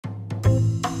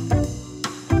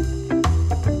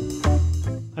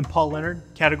Paul Leonard,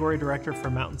 Category Director for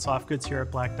Mountain Softgoods here at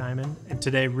Black Diamond, and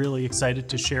today really excited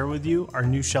to share with you our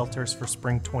new shelters for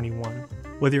Spring 21.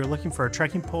 Whether you're looking for a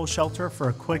trekking pole shelter for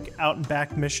a quick out and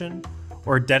back mission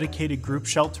or a dedicated group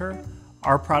shelter,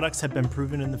 our products have been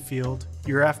proven in the field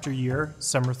year after year,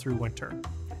 summer through winter.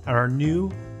 And our new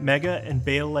Mega and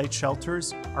Beta Light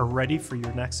shelters are ready for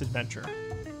your next adventure.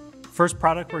 First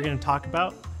product we're going to talk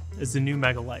about is the new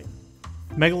Mega Light.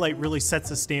 Mega Light really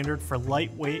sets a standard for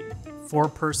lightweight,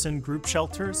 4-person group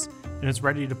shelters, and is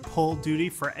ready to pull duty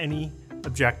for any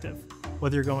objective,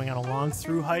 whether you're going on a long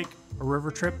through hike, a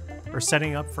river trip, or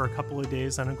setting up for a couple of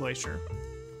days on a glacier.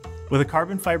 With a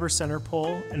carbon fiber center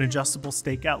pole and adjustable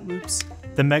stakeout loops,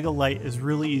 the Mega Light is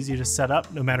really easy to set up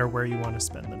no matter where you want to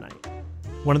spend the night.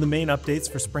 One of the main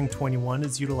updates for Spring 21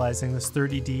 is utilizing this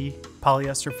 30D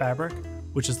polyester fabric,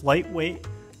 which is lightweight,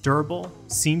 durable,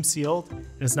 seam sealed,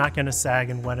 and is not going to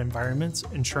sag in wet environments,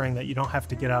 ensuring that you don't have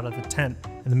to get out of the tent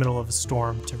in the middle of a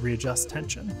storm to readjust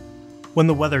tension. When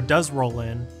the weather does roll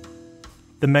in,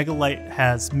 the Mega Light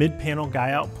has mid-panel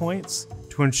guy-out points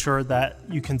to ensure that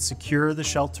you can secure the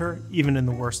shelter even in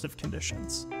the worst of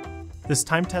conditions. This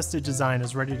time-tested design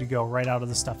is ready to go right out of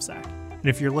the stuff sack. And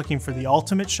if you're looking for the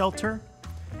ultimate shelter,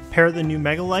 pair the new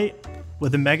Mega Light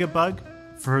with a Mega Bug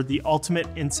for the ultimate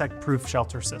insect-proof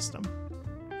shelter system.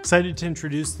 Excited to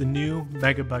introduce the new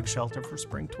Mega Bug shelter for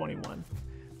Spring 21.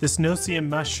 This no-seam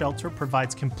mesh shelter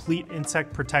provides complete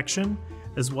insect protection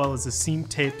as well as a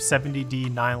seam-tape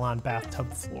 70D nylon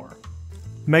bathtub floor.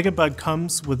 Mega Bug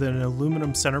comes with an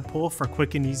aluminum center pole for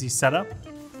quick and easy setup,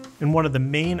 and one of the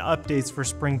main updates for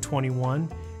Spring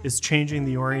 21 is changing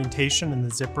the orientation and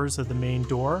the zippers of the main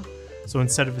door. So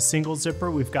instead of a single zipper,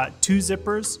 we've got 2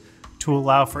 zippers to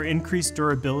allow for increased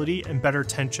durability and better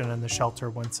tension in the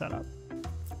shelter when set up.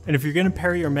 And if you're going to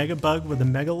pair your Mega Bug with a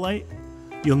Mega Light,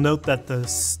 you'll note that the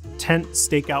tent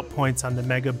stakeout points on the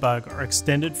Mega Bug are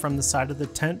extended from the side of the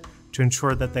tent to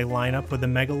ensure that they line up with the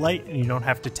Mega Light and you don't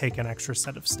have to take an extra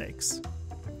set of stakes.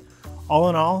 All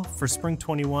in all, for Spring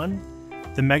 21,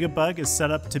 the Mega Bug is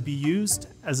set up to be used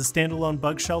as a standalone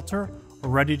bug shelter or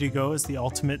ready to go as the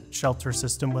ultimate shelter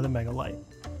system with a Mega Light.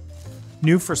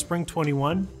 New for Spring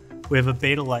 21, we have a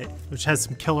Beta Light, which has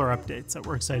some killer updates that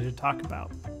we're excited to talk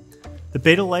about. The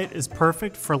Beta Light is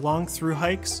perfect for long through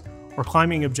hikes or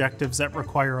climbing objectives that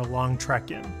require a long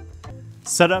trek in.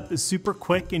 Setup is super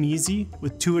quick and easy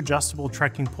with 2 adjustable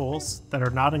trekking poles that are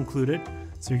not included,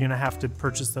 so you're going to have to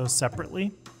purchase those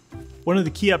separately. One of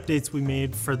the key updates we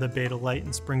made for the Beta Light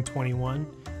in Spring 21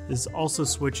 is also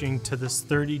switching to this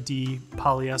 30D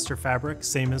polyester fabric,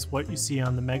 same as what you see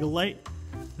on the Mega Light.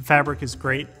 The fabric is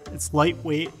great. It's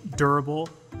lightweight, durable,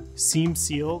 seam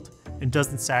sealed, and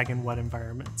doesn't sag in wet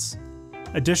environments.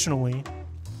 Additionally,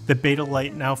 the Beta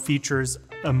Light now features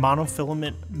a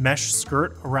monofilament mesh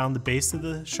skirt around the base of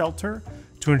the shelter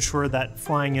to ensure that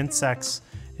flying insects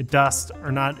and dust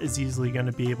are not as easily going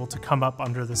to be able to come up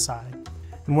under the side.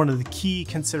 And one of the key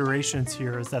considerations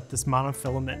here is that this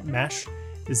monofilament mesh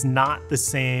is not the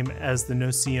same as the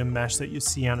no-seam mesh that you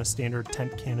see on a standard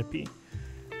tent canopy.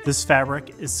 This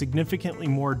fabric is significantly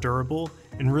more durable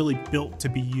and really built to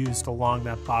be used along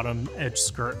that bottom edge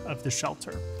skirt of the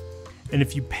shelter. And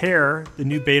if you pair the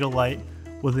new Beta Light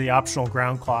with the optional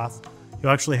ground cloth,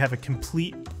 you'll actually have a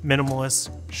complete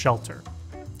minimalist shelter.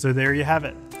 So there you have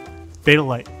it. Beta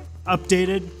Light,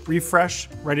 updated, refreshed,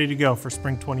 ready to go for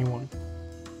Spring 21.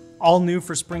 All new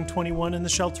for Spring 21 in the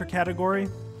shelter category,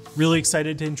 really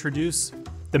excited to introduce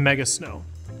the Mega Snow.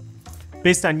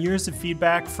 Based on years of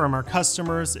feedback from our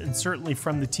customers and certainly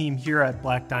from the team here at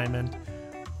Black Diamond,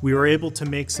 we were able to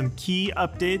make some key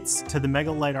updates to the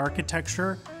Mega Light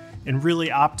architecture and really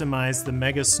optimize the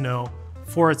Mega Snow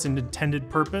for its intended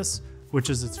purpose, which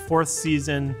is its 4th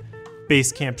season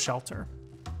base camp shelter.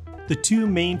 The 2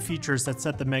 main features that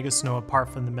set the Mega Snow apart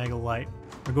from the Mega Light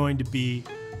are going to be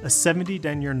a 70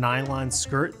 denier nylon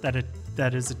skirt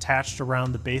that is attached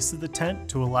around the base of the tent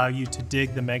to allow you to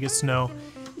dig the Mega Snow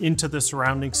into the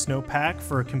surrounding snowpack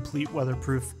for a complete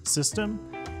weatherproof system.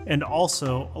 And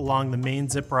also along the main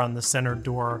zipper on the center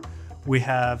door, we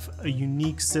have a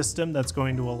unique system that's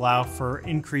going to allow for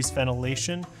increased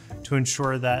ventilation to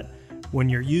ensure that when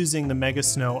you're using the Mega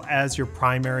Snow as your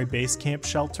primary base camp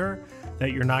shelter,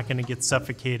 that you're not going to get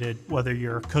suffocated whether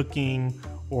you're cooking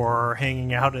or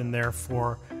hanging out in there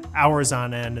for hours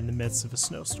on end in the midst of a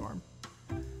snowstorm.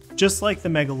 Just like the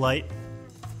Mega Light,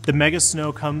 the Mega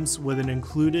Snow comes with an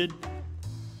included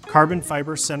carbon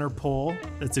fiber center pole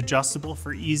that's adjustable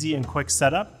for easy and quick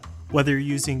setup, whether you're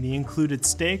using the included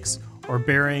stakes or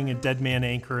burying a dead man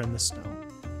anchor in the snow.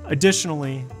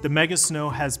 Additionally, the Mega Snow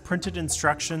has printed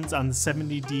instructions on the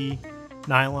 70D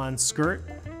nylon skirt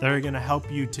that are going to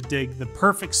help you to dig the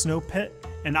perfect snow pit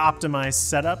and optimize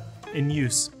setup and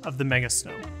use of the Mega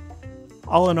Snow.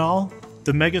 All in all,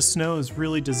 the Mega Snow is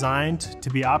really designed to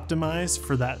be optimized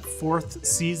for that 4th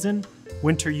season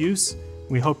winter use.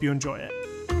 We hope you enjoy it.